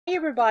Hey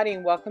everybody,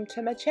 and welcome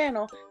to my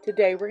channel.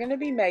 Today we're going to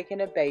be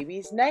making a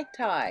baby's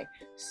necktie.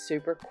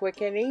 Super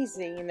quick and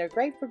easy, and they're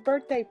great for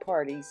birthday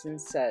parties and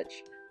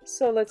such.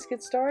 So let's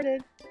get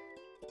started.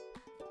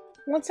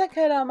 Once I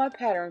cut out my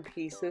pattern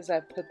pieces, I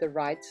put the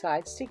right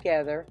sides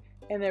together,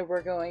 and then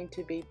we're going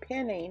to be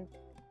pinning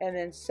and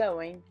then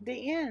sewing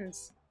the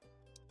ends.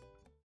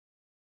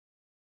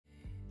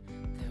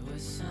 There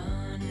was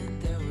sun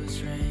and there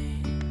was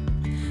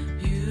rain,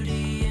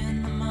 beauty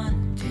in the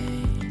mundane.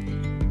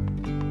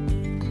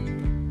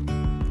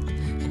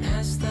 And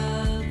as the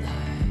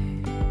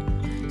light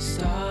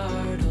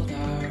startled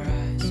our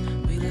eyes,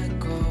 we let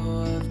go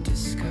of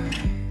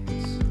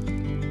disguise.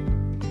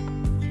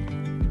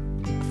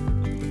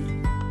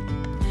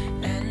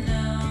 And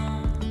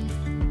now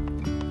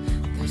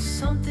there's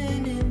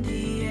something in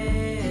the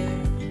air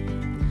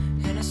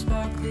and a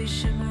sparkly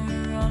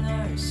shimmer on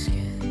our skin.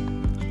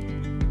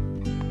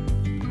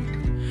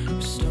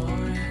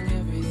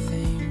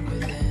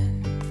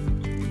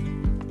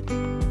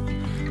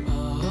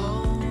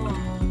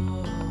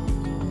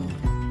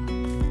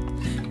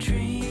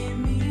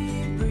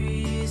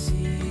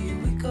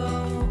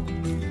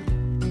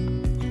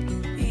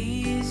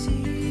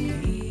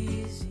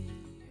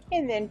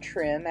 And then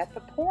trim at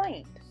the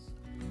point.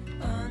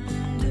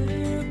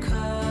 Undercover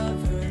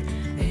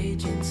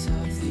agents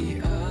of the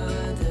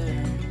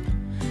other,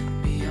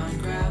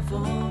 beyond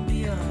gravel,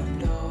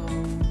 beyond all.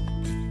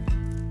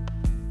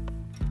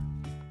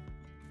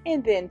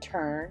 And then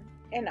turn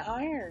and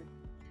iron.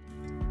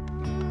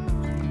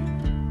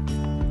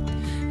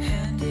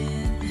 Hand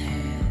in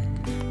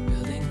hand,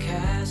 building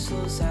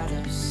castles out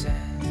of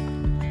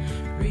sand,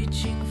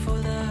 reaching for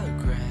the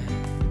grand.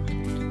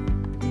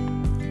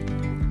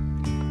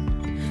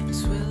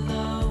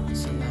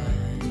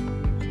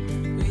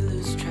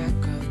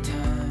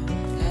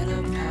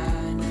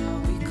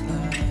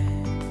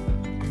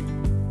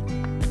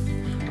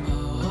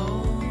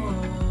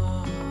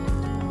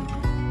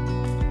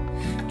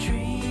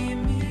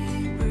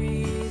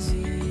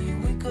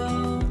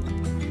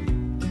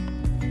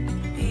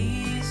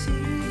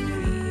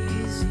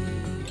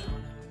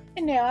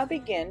 Now I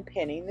begin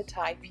pinning the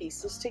tied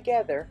pieces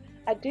together.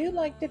 I do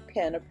like to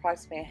pin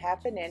approximately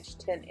 1/2 inch,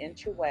 10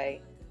 inch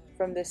away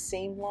from the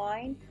seam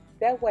line.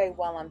 That way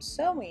while I'm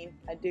sewing,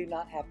 I do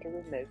not have to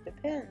remove the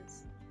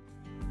pins.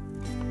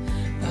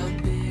 A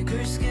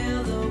bigger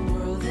scale the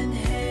world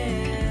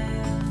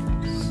inhales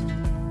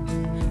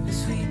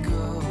as we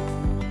go.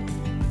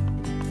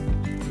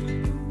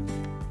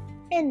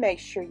 And make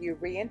sure you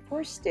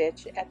reinforce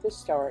stitch at the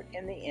start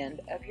and the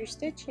end of your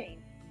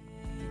stitching.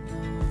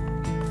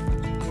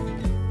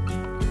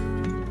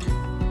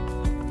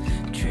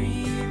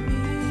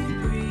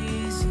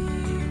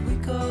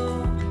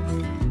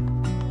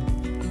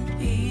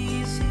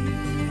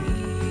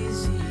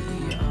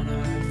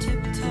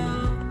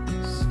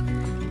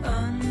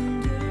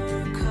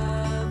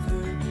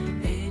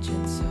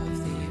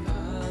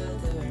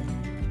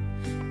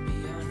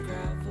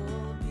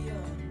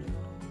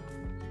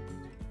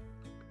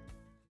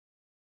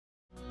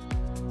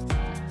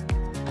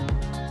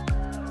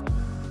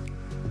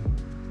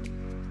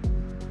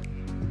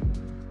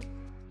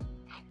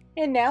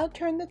 And now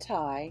turn the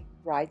tie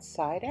right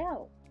side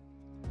out.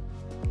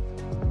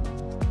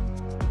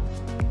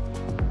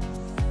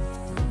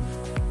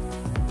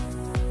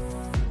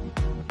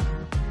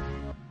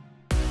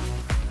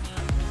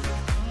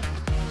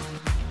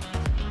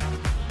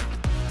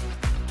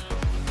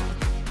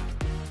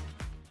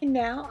 And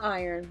now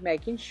iron,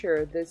 making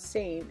sure the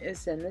seam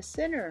is in the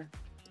center.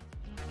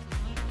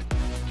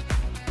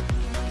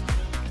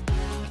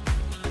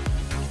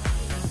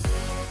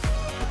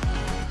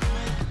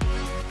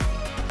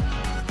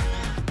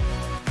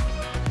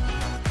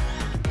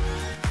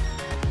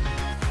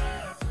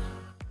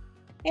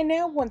 And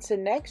now once the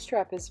neck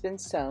strap has been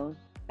sewn,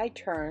 I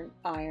turn,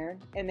 iron,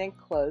 and then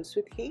close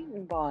with heat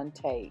and bond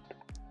tape.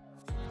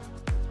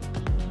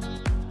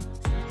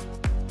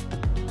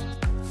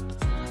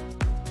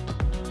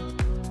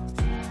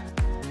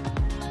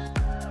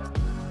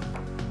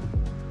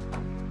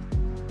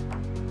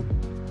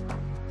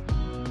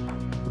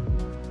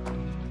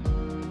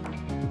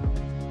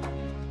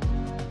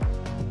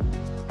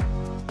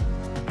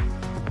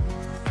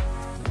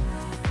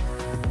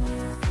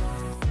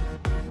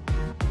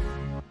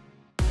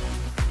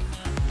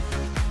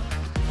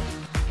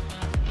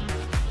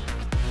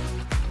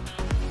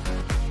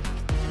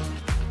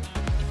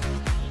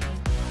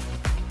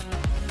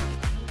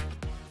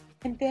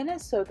 And then I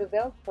sew the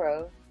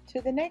Velcro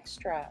to the neck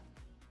strap.